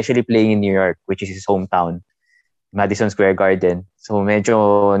 40, especially playing in New York, which is his hometown. Madison Square Garden. So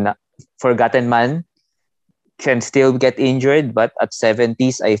medyo forgotten man, can still get injured, but at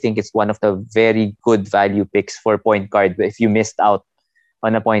 70s, I think it's one of the very good value picks for point guard if you missed out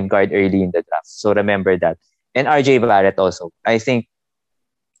on a point guard early in the draft. So remember that. And RJ Barrett also. I think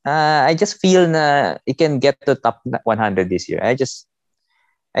I just feel na he can get to top 100 this year. I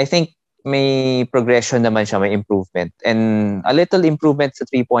think may progression naman siya, may improvement. And a little improvement sa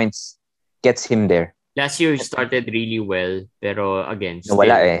 3 points gets him there. Last year, he started really well. Pero again, still,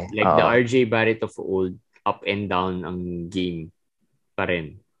 wala eh. Like the RJ Barrett of old, up and down ang game pa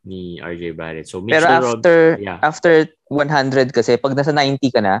rin ni RJ Barrett. So, pero after 100 kasi, pag nasa 90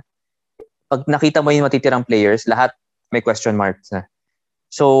 ka na, pag nakita mo yung matitirang players, lahat may question marks na.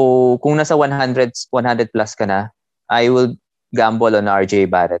 So, kung nasa 100 plus ka na, I will gamble on RJ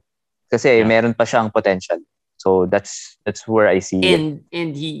Barrett. Kasi meron pa siyang potential. So, that's where I see it.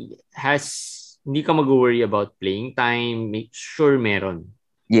 And he has... Hindi ka mag-worry about playing time. Make sure meron.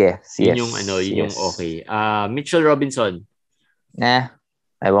 Yes. Yung yung okay. Mitchell Robinson.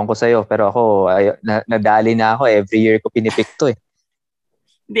 Ewan ko sa'yo. Pero ako, nadali na ako. Every year ko pinipick to eh.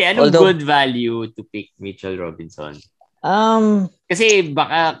 Hindi, anong good value to pick Mitchell Robinson? Kasi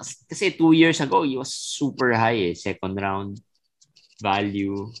 2 years ago, he was super high eh. Second round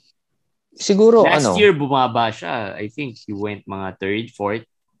value. Siguro, last year, bumaba siya. I think he went mga third, fourth.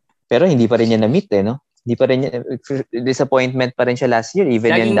 Pero hindi pa rin niya na-meet no? Hindi pa rin niya, disappointment pa rin siya last year. Even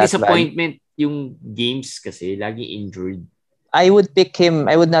laging in that disappointment yung games kasi. Laging injured. I would pick him.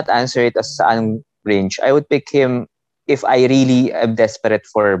 I would not answer it as saan range. I would pick him if I really am desperate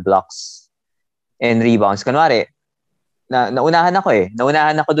for blocks and rebounds. Kunwari, naunahan ako eh.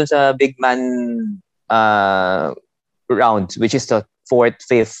 Naunahan ako dun sa big man round, which is the 4th,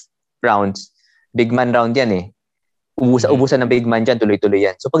 5th rounds. Big man round yan eh. Ubusan ng big man dyan, tuloy-tuloy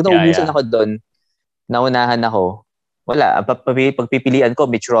yan. So pag naubusan ako doon, naunahan ako, wala. Pagpipilian ko,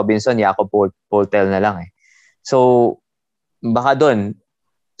 Mitch Robinson, Jakob Poeltl na lang eh. So, baka doon,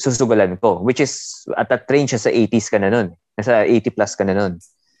 susugalan ko. Which is, at that range, sa 80s ka na nun. Nasa 80 plus ka na nun.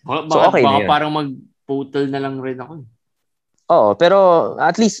 So, okay baka na yun. Parang mag-Poeltl na lang rin ako. Oo, pero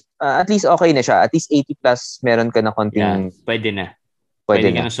at least okay na siya. At least 80 plus, meron ka na konting... Pwede na.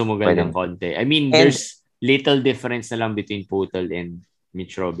 Pwede ka na sumugal ng konti. I mean, there's little difference na lang between Poeltl and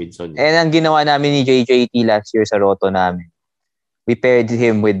Mitch Robinson. And ang ginawa namin ni JJT last year sa Roto namin, we paired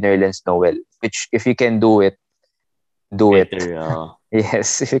him with Nerlens Noel. Which, if you can do it, do better, it.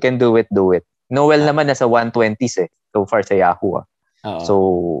 Yes, if you can do it, do it. Noel naman nasa 120s so far sa Yahoo.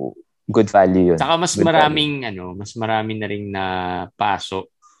 So, good value yun. Saka mas maraming na rin na paso.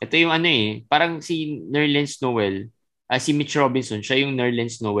 Ito yung parang si Nerlens Noel, si Mitch Robinson, siya yung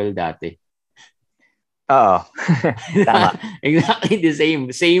Nerlens Noel dati. Oo. Tama. Exactly the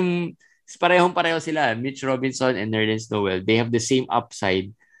same. Parehong-pareho sila. Mitch Robinson and Nerlens Noel. They have the same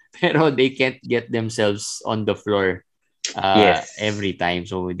upside, pero they can't get themselves on the floor every time.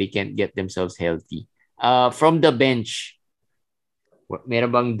 So, they can't get themselves healthy. From the bench,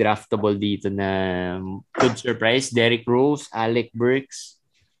 meron bang draftable dito na good surprise? Derrick Rose, Alec Burks?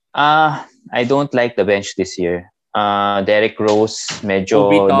 I don't like the bench this year. Derrick Rose, medyo...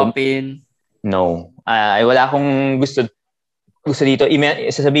 Obi Toppin? No. Wala akong gusto dito.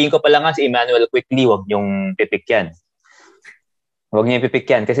 Sasabihin ko pa lang si Emmanuel Quickley, wag niyong pipick yan. Wag niyo pipick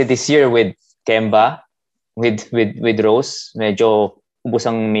yan. Kasi this year with Kemba, with Rose, medyo ubos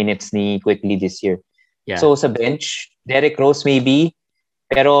ang minutes ni Quickley this year. Yeah. So sa bench, Derrick Rose maybe.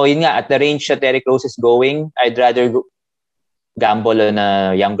 Pero yun nga, at the range that Derrick Rose is going, I'd rather gamble on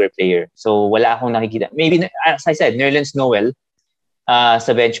a younger player. So wala akong nakikita. Maybe, as I said, Nerlens Noel,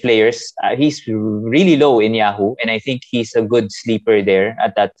 sa bench players, he's really low in Yahoo, and I think he's a good sleeper there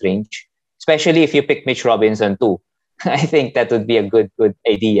at that range. Especially if you pick Mitch Robinson too. I think that would be a good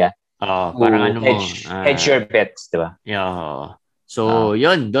idea. Parang hedge your bets, diba? Yeah. So,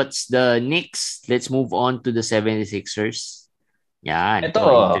 yun, that's the Knicks. Let's move on to the 76ers. Yan.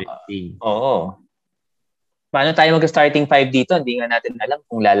 Ito, interesting. Oo. Paano tayo mag-starting 5 dito? Hindi nga natin alam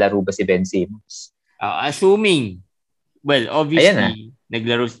kung lalaro ba si Ben Simmons. Assuming, well, obviously,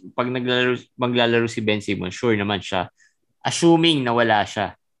 maglalaro si Ben Simmons, sure naman siya. Assuming na wala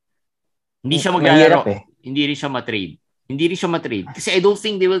siya. Hindi siya maglalaro. Hindi rin siya matrade. Kasi I don't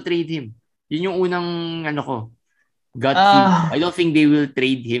think they will trade him. Yun yung unang gut feel. I don't think they will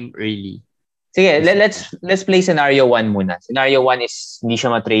trade him early. Sige, let's play scenario 1 muna. Scenario 1 is hindi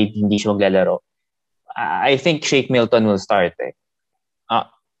siya matrade, hindi siya maglalaro. I think Shake Milton will start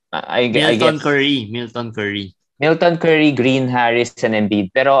Milton Curry. Milton Curry, Green, Harris, and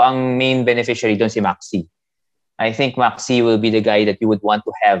Embiid. Pero ang main beneficiary doon si Maxey. I think Maxey will be the guy that you would want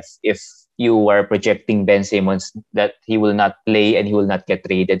to have if you are projecting Ben Simmons that he will not play and he will not get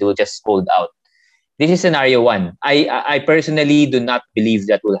traded. He will just hold out. This is scenario 1. I personally do not believe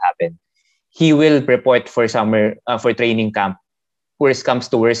that will happen. He will report for summer, for training camp. Worst comes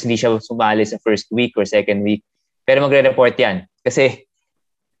to worst, hindi siya sumali sa first week or second week. Pero magre-report yan. Kasi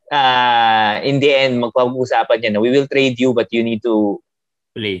in the end, magpag-uusapan yan na we will trade you but you need to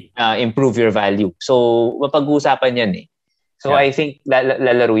play, improve your value. So, mapag-uusapan yan eh. So, I think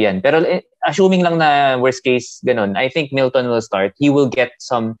lalaro yan. Pero assuming lang na worst case, ganun, I think Milton will start. He will get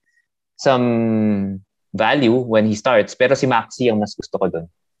some value when he starts. Pero si Maxey ang mas gusto ko dun.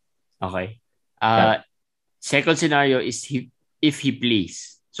 Okay. Second scenario is if he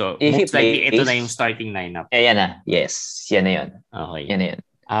plays. So, if most likely, ito na yung starting lineup. Yan na. Yes. Yan na yun. Okay. Yan na yun.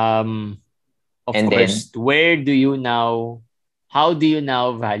 Of course, how do you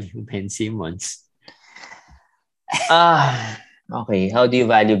now value Ben Simmons? Okay. How do you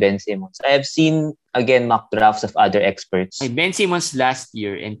value Ben Simmons? I have seen, again, mock drafts of other experts. Ben Simmons last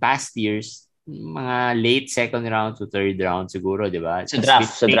year and past years, mga late second round to third round siguro, di ba? Sa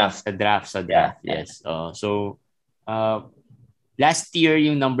draft. Yeah. Yes. So, last year,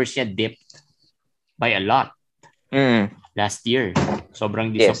 yung numbers niya dipped by a lot. Last year.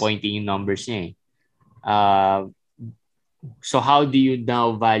 Sobrang disappointing yung numbers niya eh. So how do you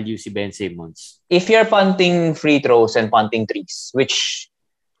now value si Ben Simmons? If you're punting free throws and punting threes, which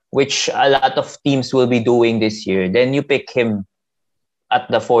a lot of teams will be doing this year, then you pick him at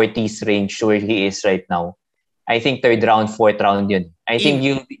the 40s range where he is right now. I think third round, fourth round yun. I think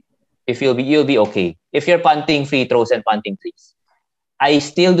you'll be okay. If you're punting free throws and punting threes. I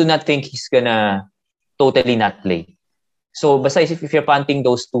still do not think he's gonna totally not play. So basta if you're punting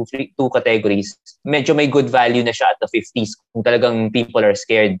those two categories, medyo may good value na siya at the 50s. Kung talagang people are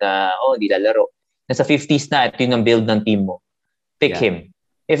scared na, di lalaro. Nasa 50s na, ito yung build ng team mo. Pick him.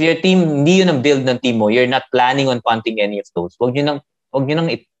 If your team, hindi yun ang build ng team mo, you're not planning on punting any of those. Huwag nyo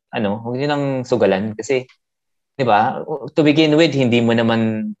nang sugalan. Kasi, di ba, to begin with, hindi mo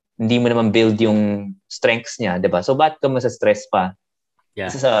naman build yung strengths niya, di ba? So, ba't ka stress pa?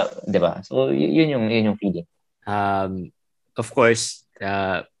 Yeah. Di ba? So, yun yung feeling. Of course,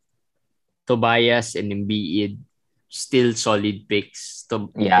 Tobias and Embiid, still solid picks.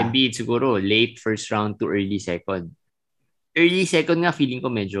 Embiid siguro, late first round to early second. Early second nga, feeling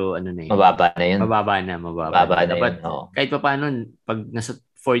ko medyo mababa na yun. Mababa na dapat, yun. Kahit pa paano, pag nasa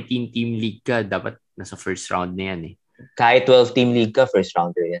 14-team league ka, dapat nasa first round na yan eh. Kahit 12-team league ka, first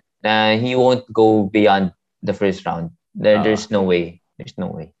rounder yan. He won't go beyond the first round. There's no way. There's no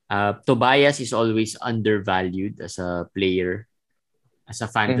way. Tobias is always undervalued as a player. As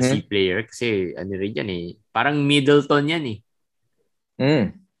a fantasy player. Kasi rin yan eh. Parang Middleton yan eh.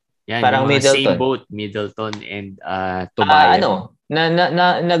 Yan, parang Middleton. Same boat, Middleton and Tobias.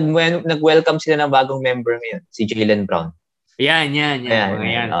 Nag-welcome sila ng bagong member ngayon, si Jaylen Brown. Yan.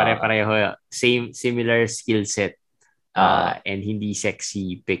 Pare-pareho. Similar skill set. And hindi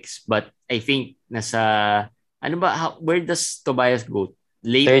sexy picks. But I think nasa, where does Tobias go?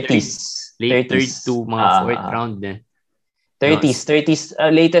 Late 30s. Late 30s to mga fourth round na. 30s.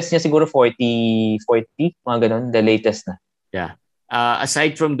 Latest niya siguro 40, mga ganun. The latest na. Yeah.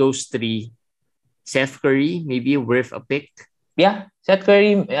 Aside from those three, Seth Curry, maybe worth a pick? Yeah, Seth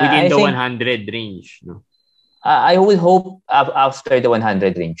Curry. Within the 100 range, no? I would hope after the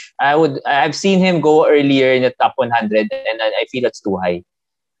 100 range. I've seen him go earlier in the top 100 and I feel that's too high.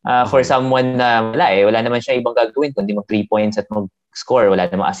 For someone na wala naman siya ibang gagawin kundi mag 3 points at mag-score. Wala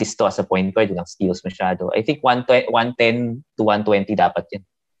namang assist to as a point guard. Walang steals masyado. I think 110 to 120 dapat yun.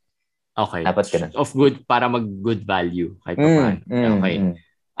 Okay. Dapat ganun. Of good, para mag-good value. Kahit pa paano. Okay.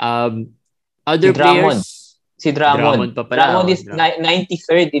 Other players? Si Drummond. Drummond is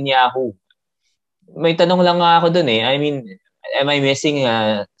 93rd in Yahoo. May tanong lang ako dun eh. I mean, am I missing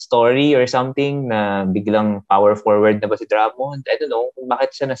a story or something na biglang power forward na ba si Drummond? I don't know. Bakit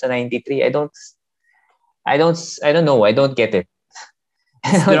siya nasa 93? I don't know. I don't get it.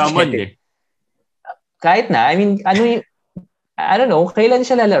 Drummond eh. Kahit na. I mean, I don't know. Kailan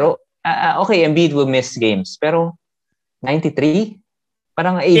siya lalaro? Okay, Embiid will miss games. Pero 93?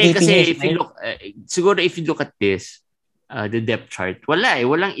 Parang ADP kasi if you look at this, the depth chart,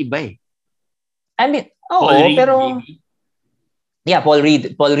 walang iba eh. I mean, pero yeah, Paul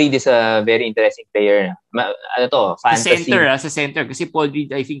Reed is a very interesting player. Fantasy. Sa center kasi Paul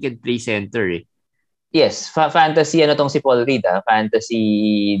Reed I think can play center eh. Yes, fantasy tong si Paul Reed,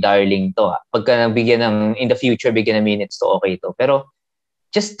 fantasy darling to. Pagka nabigyan in the future bigyan ng minutes to okay to. Pero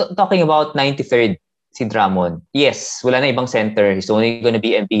just talking about 93rd, si Drummond. Yes, wala na ibang center. It's only gonna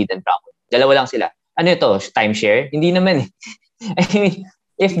be Embiid and Drummond. Dalawa lang sila. Ano ito? Timeshare? Hindi naman eh. I mean,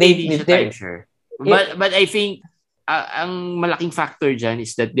 if they're timeshare. But I think ang malaking factor dyan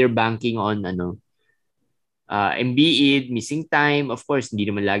is that they're banking on Embiid, missing time. Of course,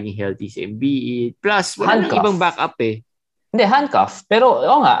 hindi naman laging healthy si Embiid. Plus, wala nang ibang backup eh. Hindi, handcuff. Pero,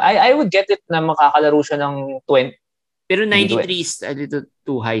 I would get it na makakalaro siya ng 20. Pero 93 is a little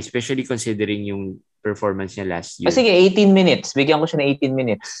too high, especially considering yung performance niya last year. Sige, 18 minutes. Bigyan ko siya ng 18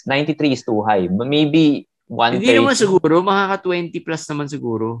 minutes. 93 is too high. Maybe 130. Hindi naman siguro. Makaka-20 plus naman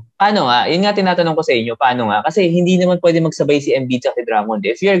siguro. Paano nga? Yun nga tinatanong ko sa inyo. Paano nga? Kasi hindi naman pwede magsabay si Embiid at si Drummond.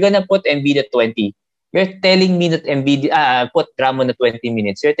 If you're gonna put Embiid at 20, you're telling me that Embiid, put Drummond at 20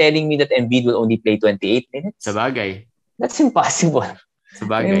 minutes. You're telling me that Embiid will only play 28 minutes? Sabagay. That's impossible.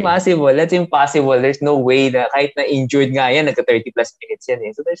 Sabagay. Impossible. That's impossible. There's no way na kahit na injured nga yan, nagka 30 plus minutes yan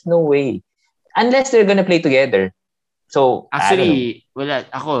eh. So there's no way. Unless they're gonna play together. So, actually, wala.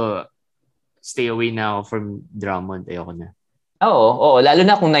 Ako, stay away now from Drummond. Ayoko na. Oo. Lalo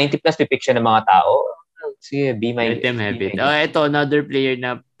na kung 90 plus pipick siya ng mga tao. Sige, be my... Let them have it. Ito, another player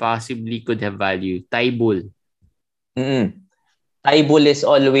na possibly could have value. Ty Bull. Ty Bull is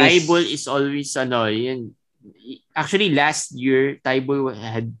always... yun. Actually, last year, Ty Bull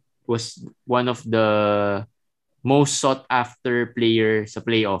was one of the most sought after player sa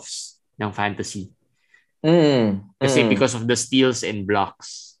playoffs ng fantasy. Kasi because of the steals and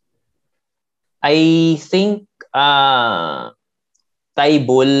blocks. I think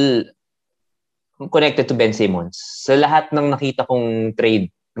Tybul connected to Ben Simmons. Sa lahat ng nakita kong trade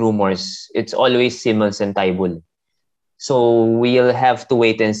rumors, it's always Simmons and Tybul. So we'll have to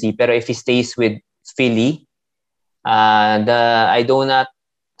wait and see. Pero if he stays with Philly, I do not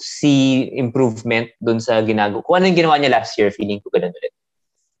see improvement dun sa ginagawa. Kung ano yung ginawa niya last year, feeling ko ganun ulit.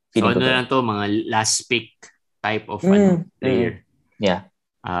 So ano lang to, mga last pick type of player. Yeah.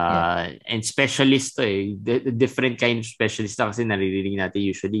 And specialist to eh. Different kind of specialist kasi naririnig natin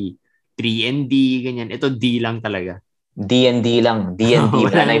usually 3-and-D, ganyan. Ito D lang talaga. D&D lang. D&D.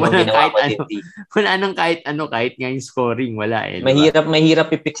 Wala na ibang ginawa ko D&D. Wala nang kahit nga yung scoring. Wala eh. Mahirap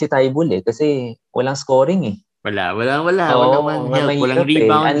i-pick si Tybul eh. Kasi walang scoring eh. Wala. Walang help. Walang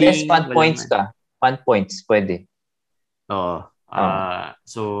rebounding. Unless fan points ka. Fan points, pwede. Oo.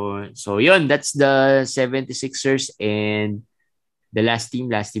 So yun. That's the 76ers and the last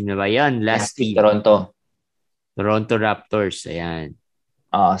team na ba? Yan. Last team. Toronto Raptors. Ayan.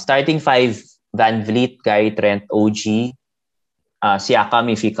 Starting 5, Van Vliet, Gary Trent, OG,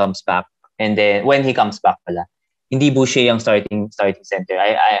 Siakam if he comes back. And then, when he comes back pala, hindi Boucher yung starting center.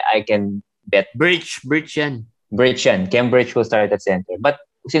 I can bet. Birch yan. Kem Birch will start at center. But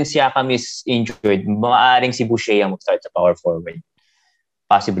since Siakam is injured, maaaring si Boucher yung mag-start sa power forward.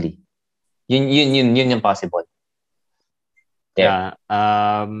 Possibly. Yun yung possible. Yeah.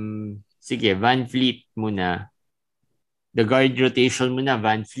 Sige, Van Vliet muna. The guard rotation muna,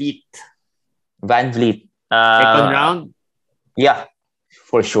 Van Vliet. Second round? Yeah,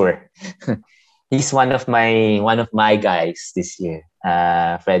 for sure. He's one of my guys this year.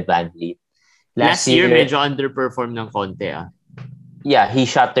 Fred Van Vliet. Last year medyo underperform ng konti Yeah, he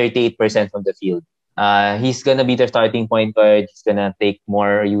shot 38% from the field. He's gonna be the starting point guard. He's gonna take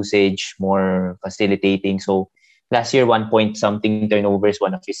more usage, more facilitating. So last year 1 point something turnovers,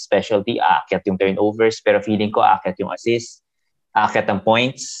 one of his specialty. Aakyat yung turnovers, pero feeling ko aakyat yung assists, aakyat ang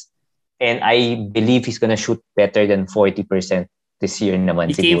points. And I believe he's gonna shoot better than 40% this year naman.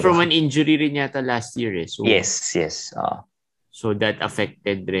 He came from an injury rin yata last year eh. So, yes. So that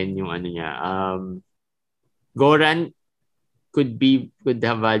affected rin yung ano niya. Goran could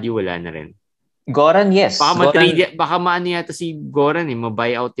have value, wala na rin. Goran, yes. Baka maano yata si Goran eh.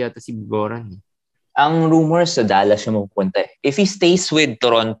 Ma-buyout yata si Goran eh. Ang rumors sa Dallas siya mapupunta eh. If he stays with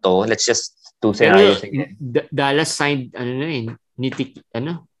Toronto, let's just do scenarios again. Dallas signed,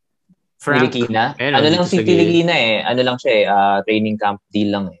 Frank. Tilikina? Lang si Tilikina eh. Lang siya eh. Training camp deal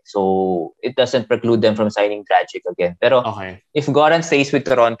lang eh. So, it doesn't preclude them from signing Dragic again. Pero, if Goran stays with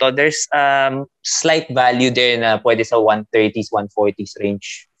Toronto, there's slight value there na pwede sa 130s, 140s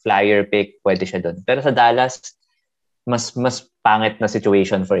range. Flyer pick, pwede siya doon. Pero sa Dallas, mas pangit na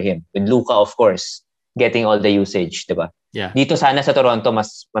situation for him. With Luka, of course, getting all the usage, diba? Yeah. Dito sana sa Toronto,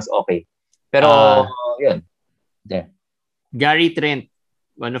 mas okay. Pero, yun. There. Gary Trent,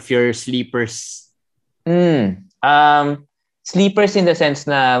 one of your sleepers. Sleepers in the sense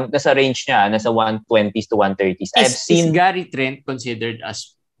na nasa range niya, nasa 120s to 130s. Is Gary Trent considered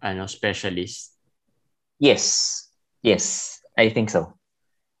as specialist? Yes. I think so.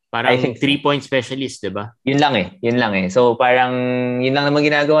 Parang 3-point specialist, diba? Yun lang eh. So, parang yun lang naman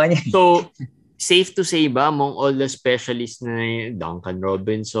ginagawa niya. So, safe to say ba, among all the specialists na Duncan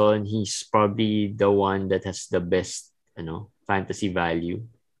Robinson, he's probably the one that has the best, fantasy value?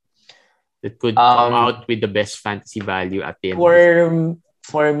 That could come out with the best fantasy value at the end.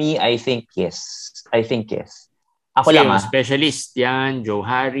 For me, I think yes. Ako lang specialist yan, Joe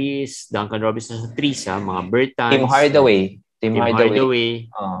Harris, Duncan Robinson sa 3, mga Bertans. Tim Hardaway.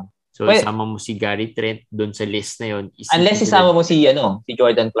 So, isama mo si Gary Trent doon sa list na yon. Unless isama mo si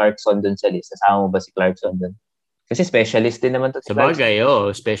Jordan Clarkson doon sa list. Isama mo ba si Clarkson doon? Kasi specialist din naman to si Clarkson. Sabagay,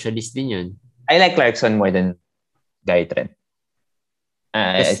 specialist din yun. I like Clarkson more than Gary Trent.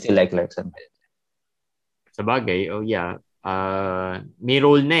 I still like Clarkson. Sabagay, yeah. May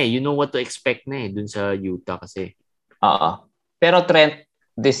role na eh. You know what to expect na eh doon sa Utah kasi. Pero Trent,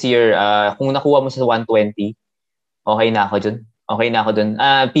 this year, kung nakuha mo sa 120, okay na ako dun.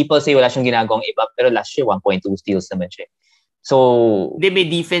 People say wala siyang ginagawang iba, pero last year, 1.2 steals naman siya. So, may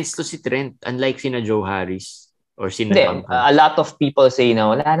defense to si Trent, unlike sina Joe Harris or sina Duncan. A lot of people say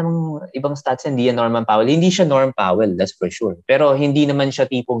na wala namang ibang stats, hindi yan Norman Powell. Hindi siya Norm Powell, that's for sure. Pero hindi naman siya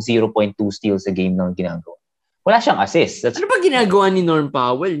tipong 0.2 steals a game ng ginagawa. Wala siyang assist. Ano ba ginagawa ni Norm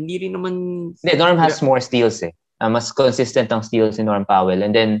Powell? Hindi rin naman... Norm has more steals eh. Mas consistent ang steals ni Norm Powell.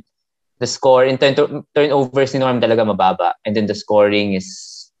 And then, the score, in turnovers ni Norm talaga mababa. And then the scoring is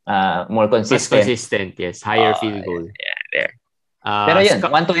more consistent. Mas consistent, yes. Higher field goal. Yeah, there. Pero yun,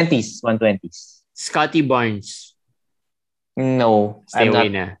 120s. Scotty Barnes. No. Stay away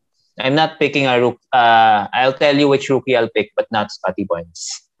na. I'm not picking a rookie. I'll tell you which rookie I'll pick, but not Scotty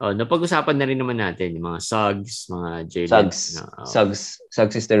Barnes. Napag-usapan na rin naman natin yung mga Suggs, mga Jalen.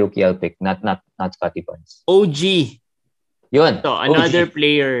 Suggs is the rookie I'll pick, not Scotty Barnes. OG. Yun. So, another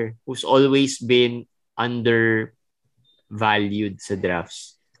player who's always been undervalued sa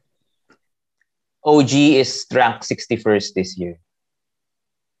drafts. OG is ranked 61st this year.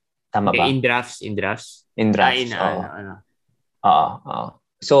 Tama ba? In drafts? In drafts.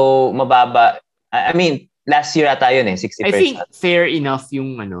 So, mababa. I mean, last year ata yun 60%. I think fair enough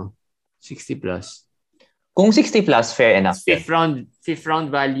yung 60 plus. Kung 60 plus, fair enough. Fifth round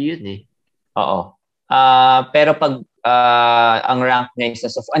value yun Oo. Pero pag ang rank niya is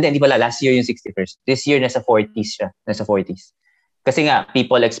hindi pala, last year yung 61st. This year, nasa 40s siya. Nasa 40s. Kasi nga,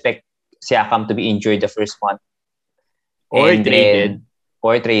 people expect Siakam to be injured the first month. Or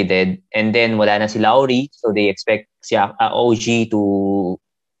traded. And then, wala na si Lowry. So, they expect OG to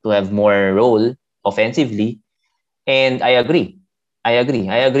have more role offensively. And I agree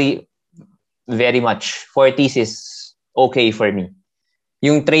very much. 40s is okay for me.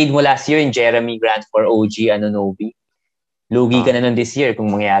 Yung trade mo last year in Jeremy Grant for OG Anunoby, lugi ka na nun this year kung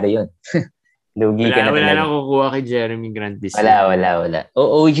mangyari yun. Wala na kukuha kay Jeremy Grant this year. Wala.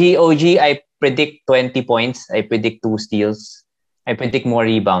 OG, I predict 20 points. I predict 2 steals. I predict more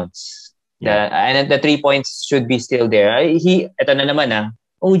rebounds. Yeah. And the 3 points should be still there. Ito na naman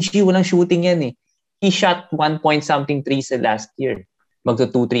OG, walang shooting yan He shot 1 point something threes last year. Magto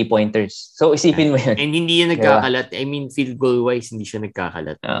 2 3-pointers. So, isipin mo yun. And hindi yan nagkakalat. I mean, field goal-wise, hindi siya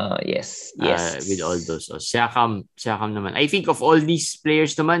nagkakalat. Yes. With all those. So, Siakam naman. I think of all these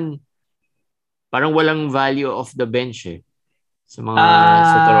players naman, parang walang value of the bench sa mga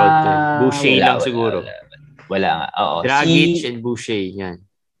sa Toronto. Boucher lang siguro. Wala nga. Oo. Dragic and Boucher, yan.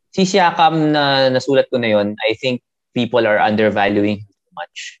 Si Siakam na nasulat ko na yun, I think people are undervaluing too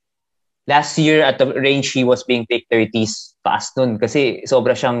much. Last year, at the range he was being picked 30s past nun kasi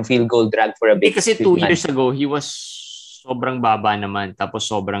sobra siyang field goal drag for a big kasi 2 years ago, he was sobrang baba naman tapos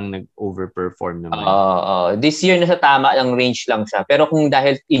sobrang nag-overperform naman. This year, nasa tama lang range lang siya. Pero kung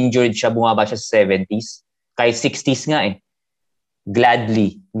dahil injured siya, bumaba siya sa 70s, kahit 60s nga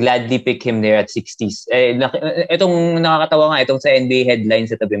Gladly pick him there at 60s. Itong nakakatawa nga, itong sa NBA headline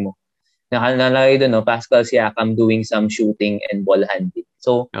sa tabi mo. Nakalagay doon, Pascal Siakam doing some shooting and ball handling.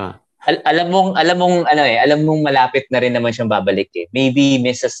 So, alam mong malapit na rin naman siyang babalik Maybe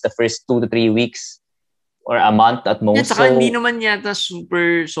misses the first 2 to 3 weeks or a month at most. Saka hindi naman yata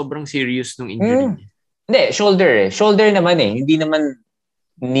sobrang serious nung injury. Hindi, shoulder. Shoulder naman Hindi naman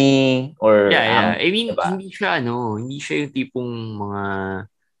knee or I mean, diba? Hindi siya yung tipong mga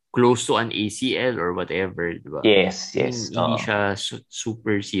close to an ACL or whatever, diba? Yes. Hindi siya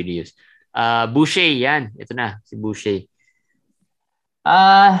super serious. Boucher, yan. Ito na, si Boucher.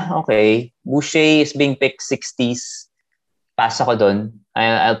 Okay. Boucher is being picked 60s. Pass ako dun.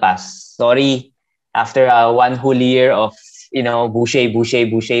 I'll pass. Sorry. After one whole year of, Boucher,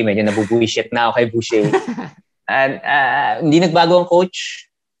 medyo nabubuisit na ako kay Boucher. And hindi nagbago ang coach.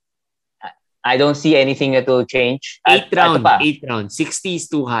 I don't see anything that will change. 8th round. 60 is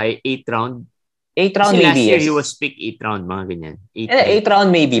too high. 8th round. 8th round maybe, last year, he was picked 8th round, mga ganyan. 8th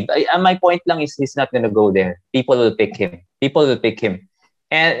round maybe. But my point lang is he's not gonna go there. People will pick him.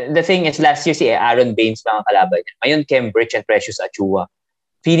 And the thing is, last year si Aaron Baines lang ang kalaban niya. Ngayon, Cambridge and Precious Achiuwa.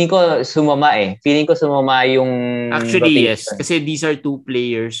 Feeling ko sumama yung Actually, rotation. yes. Kasi these are 2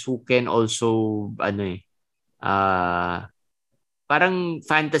 players who can also, parang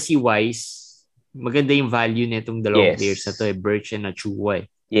fantasy-wise, maganda yung value nitong dalawang players na to Birch and Achiuwa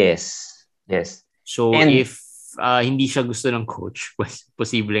Yes. So, if hindi siya gusto ng coach,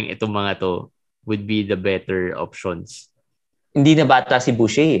 posibleng itong mga to would be the better options. Hindi na bata si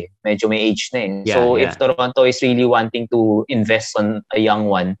Boucher Medyo may age na if Toronto is really wanting to invest on a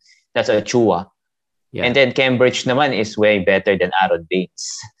young one, that's Achiuwa. And then Cambridge naman is way better than Aaron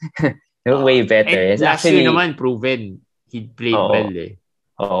Baines. Way better. Last year naman proven he played well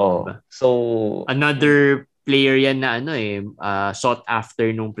Diba? So another player yan na sought after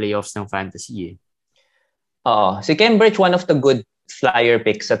nung playoffs ng fantasy Si Cambridge, one of the good flyer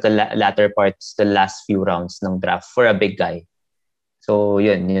picks at the latter parts, the last few rounds ng draft for a big guy. So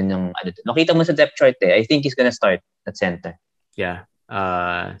yun yung nakita mo sa depth chart I think he's gonna start at center. Yeah.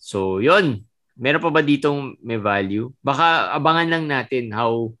 So yun. Meron pa ba ditong may value? Baka abangan lang natin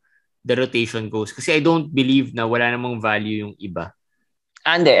how the rotation goes. Kasi I don't believe na wala namang value yung iba.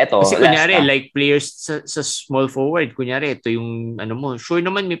 Eto. Kasi kunyari, like players sa small forward, kunyari, ito yung sure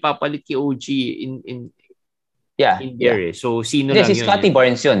naman may papalit kay OG in in there. So, sino lang yun? Si Scotty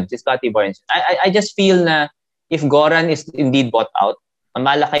Barnes yun. I just feel na if Goran is indeed bought out,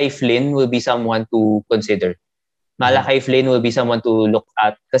 Malachi Flynn will be someone to consider. Malachi Flynn will be someone to look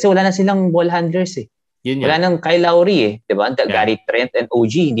at. Kasi wala na silang ball handlers eh. Wala nang Kyle Lowry eh. Diba? Gary Trent and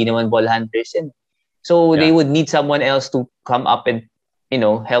OG, hindi naman ball handlers yan. So, they would need someone else to come up and,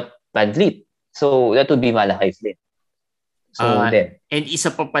 help VanVleet. So, that would be Malachi Flynn. So, then. And isa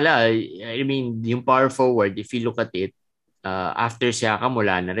pa pala, I mean, yung power forward, if you look at it, after Siakam,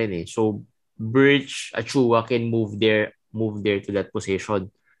 wala na rin eh. So, Birch, Achua can move there to that position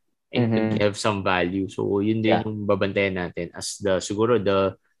and have some value. So, yun din yung babantayan natin as siguro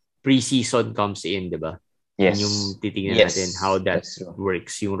the preseason comes in, di ba? Yes. Yung titingnan natin how that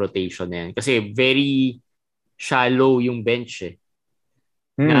works, yung rotation na yan. Kasi very shallow yung bench eh.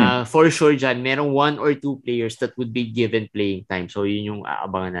 Na for sure dyan, merong 1 or 2 players that would be given playing time. So, yun yung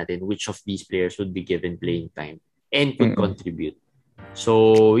aabangan natin. Which of these players would be given playing time and could contribute.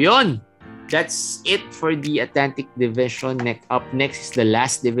 So, yun. That's it for the Atlantic Division. Up next is the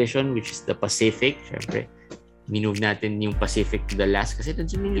last division, which is the Pacific. Siyempre, minove natin yung Pacific to the last kasi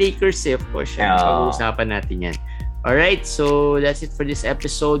nandiyan yung Lakers eh, of course. Pag-uusapan natin yan. Alright, so that's it for this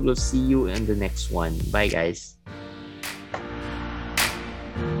episode. We'll see you in the next one. Bye, guys.